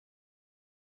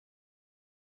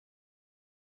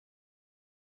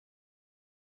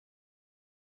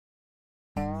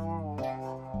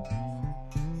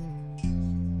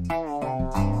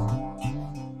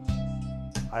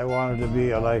I wanted to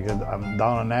be I'm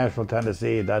down in Nashville,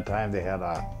 Tennessee. At that time, they had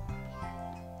a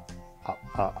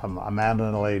man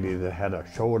and a lady that had a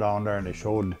show down there, and they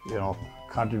showed, you know,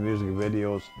 country music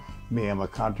videos. Me, I'm a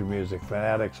country music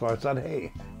fanatic, so I said,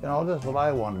 hey, you know, this is what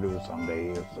I want to do someday,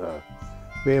 is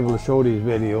be able to show these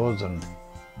videos and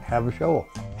have a show.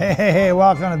 Hey, hey, hey,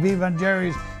 welcome to Viva and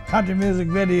Jerry's country music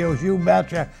videos, you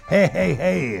betcha. Hey, hey,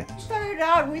 hey. Started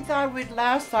out, we thought we'd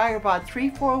last about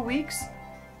 3-4 weeks.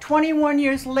 21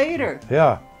 years later.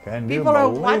 Yeah, can you people are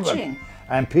believe watching. It?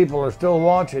 And people are still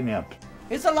watching it.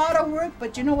 It's a lot of work,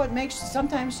 but you know what makes,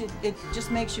 sometimes it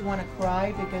just makes you want to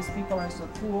cry because people are so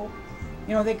cool.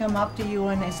 You know, they come up to you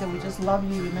and they say, we just love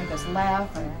you, you make us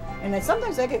laugh. And then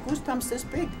sometimes I get goosebumps this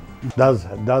big. Does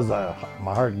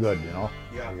my heart good, you know?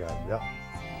 Yeah. Yeah.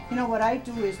 You know, what I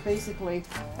do is basically,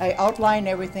 I outline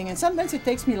everything, and sometimes it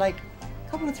takes me like a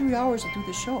couple of 3 hours to do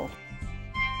the show.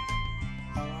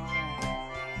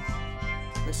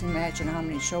 Just imagine how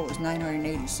many shows,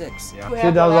 986. Yeah.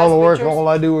 She does all the work, pictures. All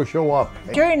I do is show up.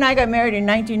 Jerry and I got married in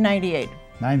 1998.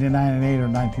 1998 or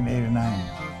 1989?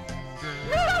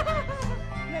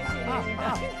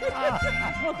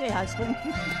 Okay, husband.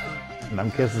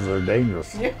 Them kisses are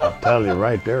dangerous. I'll tell you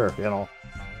right there, you know.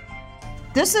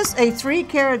 This is a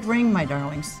 3-carat ring, my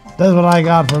darlings. That's what I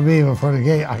got for Viva for the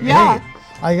gate. Yeah. Hey,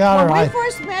 I got her. When we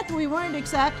first met, we weren't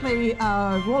exactly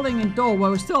rolling in dough.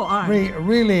 Well, we still aren't.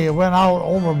 Really went out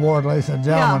overboard, ladies and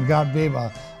gentlemen. Got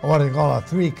Viva what they call a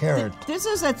 3-carat. This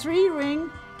is a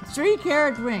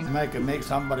 3-carat ring. Make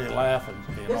somebody laugh, and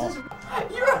you know.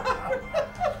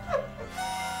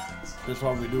 This is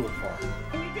what we do it for.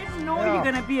 And you didn't know you were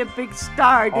going to be a big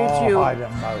star, did you? Oh, I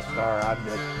am not a star.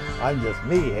 I'm just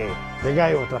me, hey. The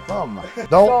guy with the thumb.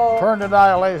 Don't turn the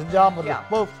dial, ladies and gentlemen, the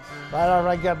spoofs. Right after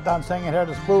I get done singing here,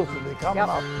 the spoofs will be coming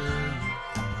up.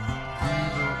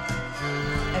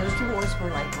 I was divorced for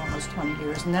like almost 20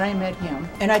 years, and then I met him.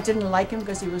 And I didn't like him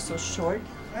because he was so short.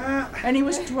 And he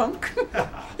was drunk.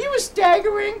 He was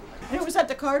staggering. And it was at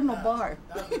the Cardinal Bar.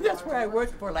 That's where I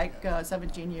worked for like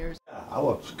 17 years. I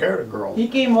was scared of girls. He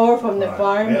came over from the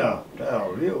farm. Yeah,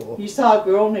 tell you. He saw a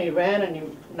girl and he ran and he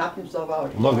knocked himself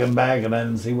out. Looking back, and I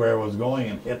didn't see where I was going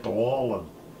and hit the wall and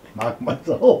knocked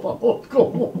myself out.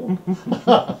 Go home.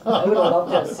 I would have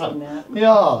loved to have seen that.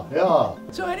 Yeah.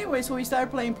 So anyway, so we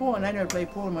started playing pool, and I never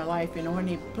played pool in my life, you know. When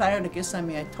he planted a kiss on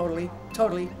me, I totally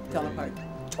fell apart.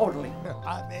 Totally.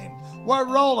 I mean, we're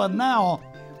rolling now.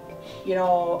 You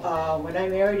know, when I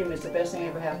married him, it's the best thing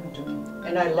ever happened to me.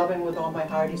 And I love him with all my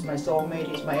heart. He's my soulmate.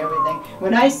 He's my everything.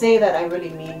 When I say that, I really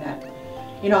mean that.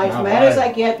 You know, as mad as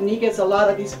I get, and he gets a lot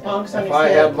of these punks on his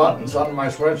head. If I had buttons on my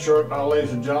sweatshirt now,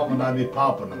 ladies and gentlemen, I'd be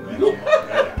popping them, you know.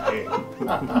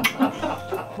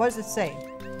 What does it say?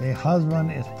 A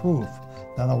husband is proof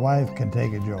that a wife can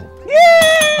take a joke.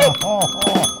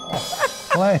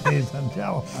 Ladies and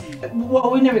gentlemen.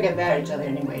 Well, we never get mad at each other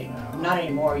anyway. Not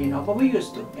anymore, you know, but we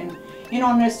used to. And, you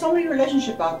know, and there's so many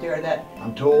relationships out there that...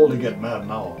 I'm too old to get mad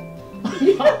now.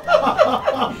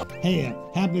 Hey,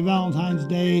 happy Valentine's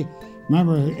Day.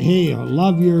 Remember, hey,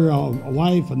 love your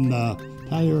wife and tell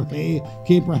her, hey,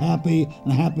 keep her happy,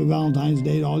 and happy Valentine's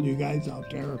Day to all you guys out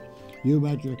there. You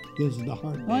betcha, this is the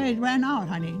heart. Oh, it ran out,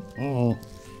 honey. Uh-oh.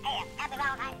 Hey, happy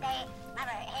Valentine's Day.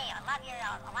 Remember, hey, love your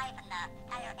wife and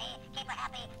tell her, hey, keep her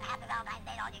happy, and happy Valentine's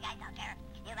Day to all you guys out there.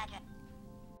 You betcha.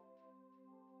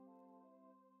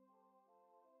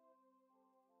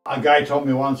 A guy told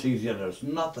me once, he said, there's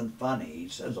nothing funny, he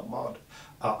says, about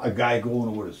a guy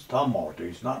going with his thumb out there.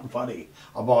 He's nothing funny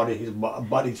about it. His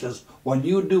buddy says, when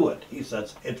you do it, he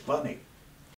says, it's funny.